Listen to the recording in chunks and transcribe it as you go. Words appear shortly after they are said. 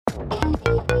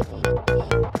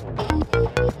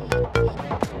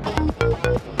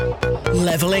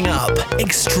Leveling up.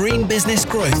 Extreme business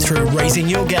growth through raising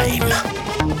your game.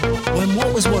 When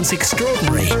what was once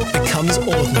extraordinary becomes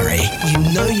ordinary, you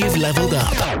know you've leveled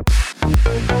up.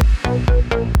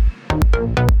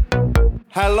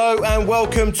 Hello and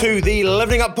welcome to the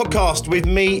Leveling Up podcast with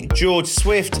me, George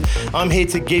Swift. I'm here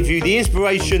to give you the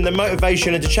inspiration, the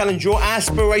motivation, and to challenge your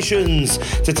aspirations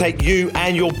to take you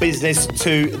and your business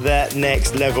to the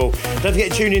next level. Don't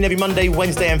forget to tune in every Monday,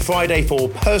 Wednesday, and Friday for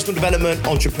personal development,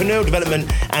 entrepreneurial development,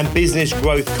 and business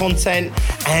growth content.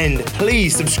 And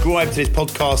please subscribe to this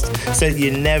podcast so that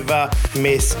you never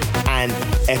miss an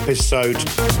episode.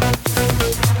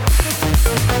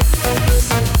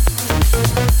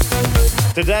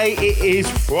 Today it is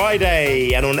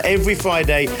Friday, and on every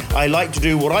Friday I like to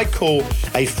do what I call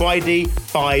a Friday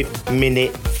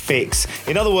 5-minute fix.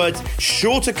 In other words,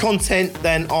 shorter content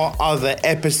than our other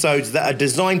episodes that are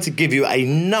designed to give you a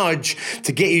nudge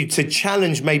to get you to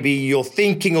challenge maybe your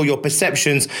thinking or your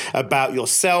perceptions about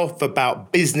yourself,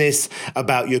 about business,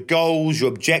 about your goals, your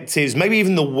objectives, maybe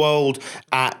even the world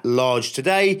at large.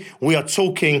 Today we are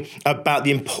talking about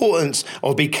the importance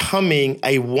of becoming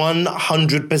a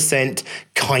 100%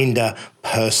 kinder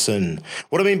person.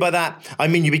 What do I mean by that? I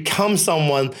mean you become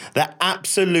someone that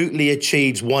absolutely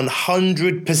achieves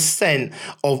 100%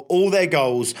 of all their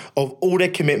goals, of all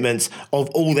their commitments, of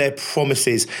all their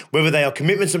promises. Whether they are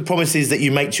commitments and promises that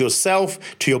you make to yourself,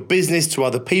 to your business, to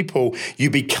other people, you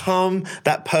become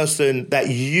that person that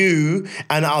you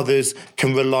and others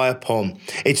can rely upon.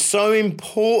 It's so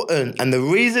important, and the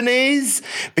reason is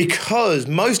because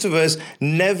most of us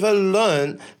never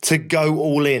learn to go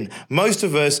all in. Most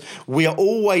of us, we are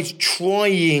always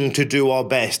trying to do our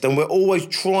best, and we're always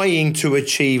trying to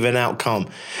achieve an outcome.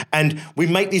 And we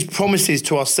make these promises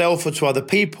to ourselves or to other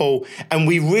people, and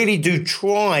we really do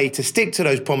try to stick to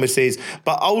those promises.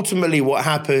 But ultimately what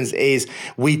happens is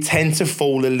we tend to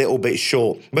fall a little bit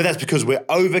short. But that's because we're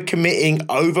overcommitting,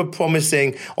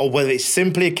 over-promising, or whether it's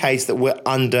simply a case that we're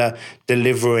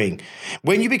under-delivering.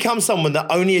 When you become someone that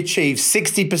only achieves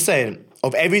 60%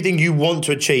 of everything you want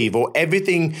to achieve, or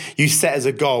everything you set as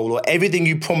a goal, or everything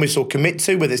you promise or commit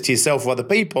to, whether it's to yourself or other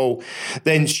people,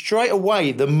 then straight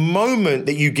away, the moment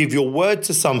that you give your word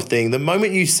to something, the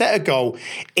moment you set a goal,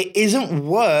 it isn't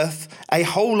worth a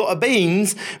whole lot of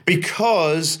beans,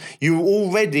 because you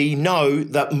already know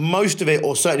that most of it,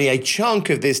 or certainly a chunk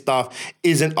of this stuff,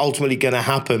 isn't ultimately going to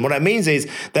happen. What that means is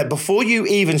that before you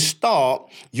even start,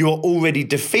 you are already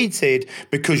defeated,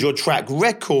 because your track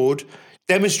record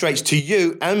demonstrates to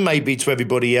you and maybe to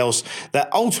everybody else that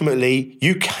ultimately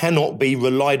you cannot be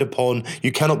relied upon,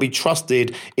 you cannot be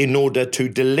trusted in order to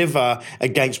deliver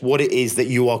against what it is that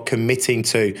you are committing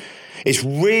to. It's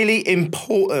really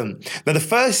important. Now, the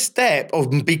first step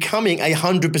of becoming a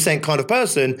 100% kind of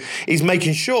person is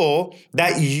making sure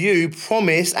that you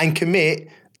promise and commit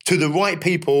to the right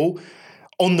people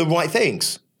on the right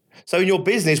things. So in your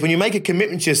business, when you make a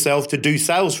commitment to yourself to do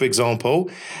sales, for example,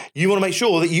 you want to make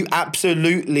sure that you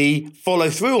absolutely follow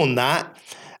through on that.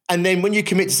 And then when you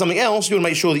commit to something else, you want to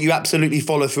make sure that you absolutely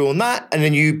follow through on that. And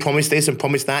then you promise this and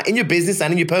promise that in your business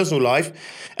and in your personal life.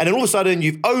 And then all of a sudden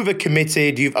you've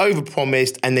overcommitted, you've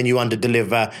overpromised, and then you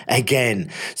underdeliver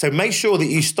again. So make sure that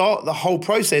you start the whole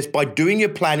process by doing your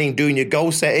planning, doing your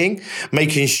goal setting,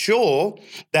 making sure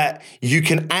that you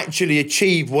can actually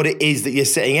achieve what it is that you're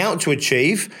setting out to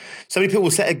achieve. So many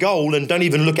people set a goal and don't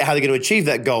even look at how they're going to achieve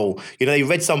that goal. You know, they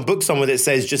read some book somewhere that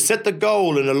says, just set the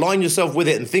goal and align yourself with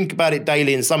it and think about it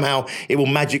daily and somehow it will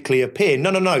magically appear.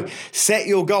 No. Set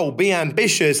your goal, be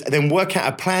ambitious, and then work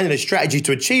out a plan and a strategy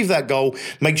to achieve that goal.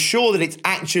 Make sure that it's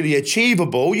actually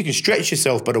achievable. You can stretch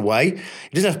yourself, by the way.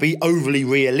 It doesn't have to be overly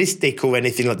realistic or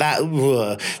anything like that.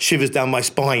 Ugh, shivers down my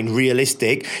spine,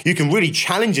 realistic. You can really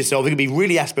challenge yourself. It can be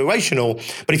really aspirational.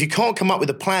 But if you can't come up with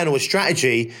a plan or a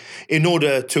strategy in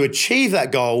order to achieve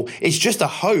that goal, it's just a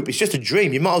hope. It's just a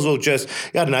dream. You might as well just,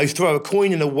 throw a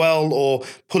coin in a well or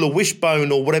pull a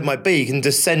wishbone or whatever it might be. You can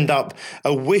just send up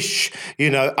a wish,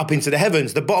 up into the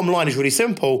heavens. The bottom line is really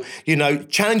simple.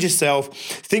 Challenge yourself.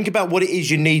 Think about what it is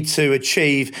you need to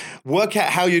achieve. Work out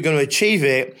how you're going to achieve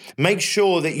it. Make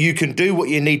sure that you can do what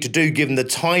you need to do given the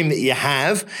time that you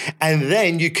have. And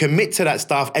then you commit to that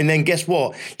stuff. And then guess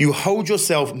what? You hold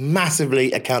yourself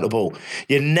massively accountable.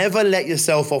 You never let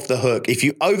yourself off the hook. If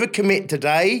you overcommit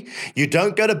today, you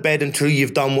don't go to bed until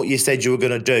you've done what you said you were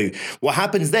going to do. What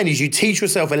happens then is you teach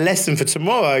yourself a lesson for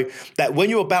tomorrow that when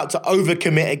you're about to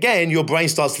overcommit again, your brain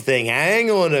starts to think, hang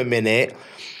on a minute,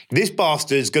 this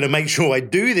bastard's going to make sure I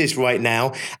do this right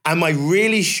now. Am I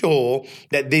really sure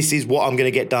that this is what I'm going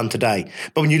to get done today?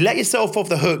 But when you let yourself off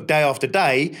the hook day after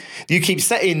day, you keep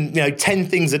setting 10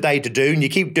 things a day to do and you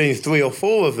keep doing 3 or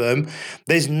 4 of them,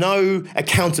 there's no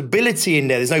accountability in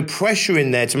there. There's no pressure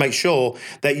in there to make sure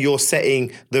that you're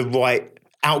setting the right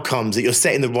outcomes, that you're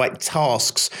setting the right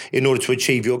tasks in order to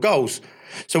achieve your goals.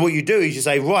 So what you do is you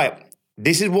say, right,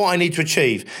 this is what I need to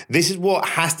achieve. This is what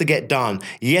has to get done.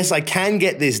 Yes, I can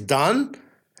get this done.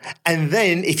 And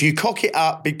then if you cock it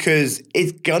up, because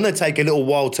it's going to take a little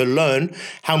while to learn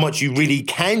how much you really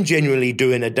can genuinely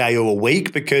do in a day or a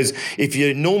week, because if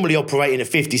you're normally operating at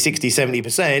 50, 60,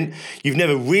 70%, you've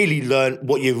never really learned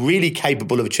what you're really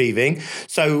capable of achieving.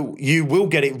 So you will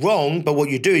get it wrong. But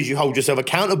what you do is you hold yourself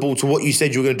accountable to what you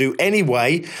said you were going to do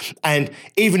anyway. And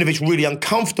even if it's really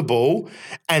uncomfortable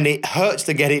and it hurts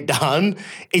to get it done,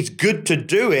 it's good to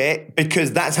do it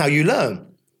because that's how you learn.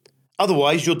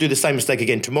 Otherwise, you'll do the same mistake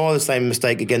again tomorrow, the same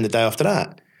mistake again the day after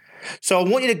that. So I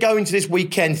want you to go into this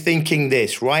weekend thinking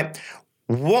this, right?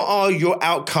 What are your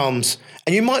outcomes?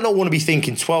 And you might not want to be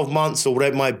thinking 12 months or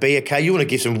whatever it might be, okay? You want to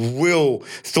give some real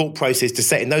thought process to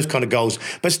setting those kind of goals.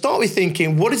 But start with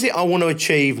thinking, what is it I want to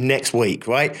achieve next week,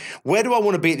 right? Where do I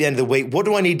want to be at the end of the week? What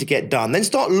do I need to get done? Then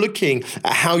start looking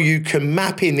at how you can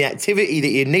map in the activity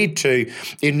that you need to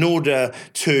in order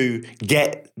to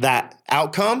get that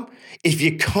outcome. If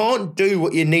you can't do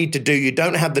what you need to do, you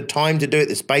don't have the time to do it,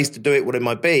 the space to do it, what it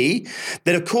might be,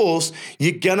 then of course,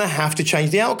 you're going to have to change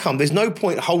the outcome. There's no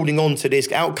point holding on to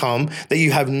this outcome that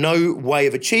you have no way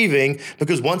of achieving,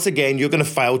 because once again, you're going to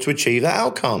fail to achieve that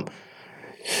outcome.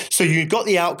 So you've got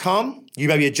the outcome, you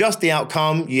maybe adjust the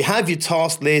outcome, you have your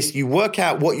task list, you work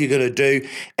out what you're going to do.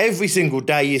 Every single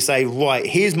day you say, right,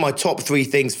 here's my top 3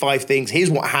 things, 5 things, here's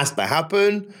what has to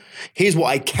happen, here's what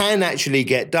I can actually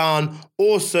get done,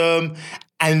 awesome.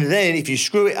 And then if you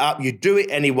screw it up, you do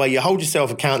it anyway, you hold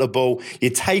yourself accountable,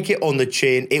 you take it on the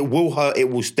chin, it will hurt,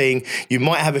 it will sting, you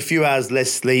might have a few hours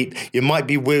less sleep, you might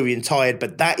be weary and tired,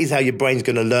 but that is how your brain's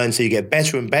going to learn, so you get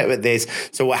better and better at this.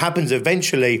 So what happens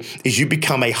eventually is you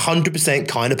become 100%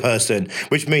 kind of person,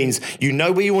 which means you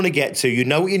know where you want to get to, you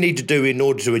know what you need to do in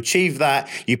order to achieve that,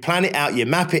 you plan it out, you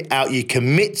map it out, you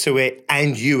commit to it,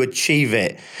 and you achieve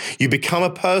it. You become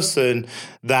a person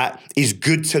that is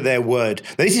good to their word.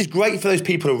 Now, this is great for those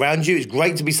people around you. It's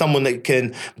great to be someone that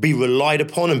can be relied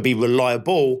upon and be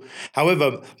reliable.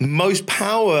 However, most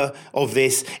power of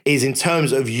this is in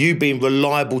terms of you being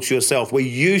reliable to yourself, where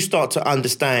you start to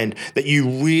understand that you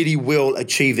really will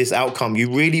achieve this outcome.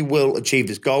 You really will achieve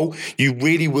this goal. You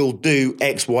really will do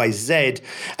X, Y, Z.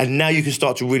 And now you can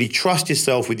start to really trust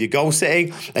yourself with your goal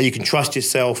setting, and you can trust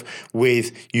yourself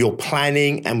with your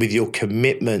planning and with your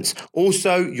commitments.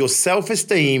 Also, your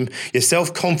self-esteem, your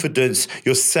self-confidence,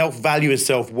 your self-value and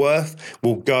self-worth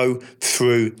will go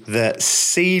through the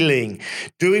ceiling.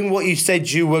 Doing what you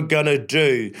said you were going to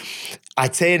do, I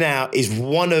tell you now, is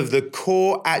one of the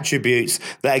core attributes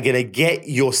that are going to get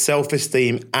your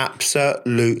self-esteem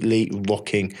absolutely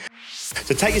rocking.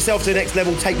 So take yourself to the next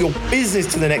level, take your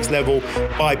business to the next level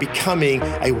by becoming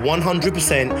a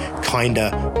 100% kinder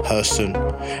person.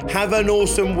 Have an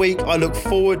awesome week. I look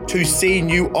forward to seeing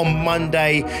you on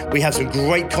Monday. We have some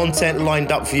great content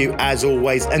lined up for you as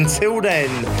always. Until then,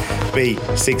 be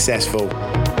successful.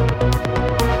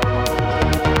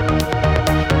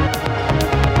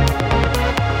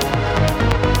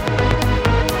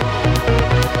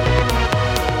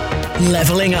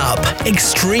 Leveling up.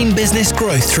 Extreme business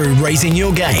growth through raising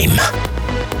your game.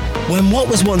 When what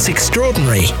was once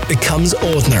extraordinary becomes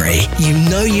ordinary, you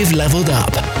know you've leveled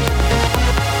up.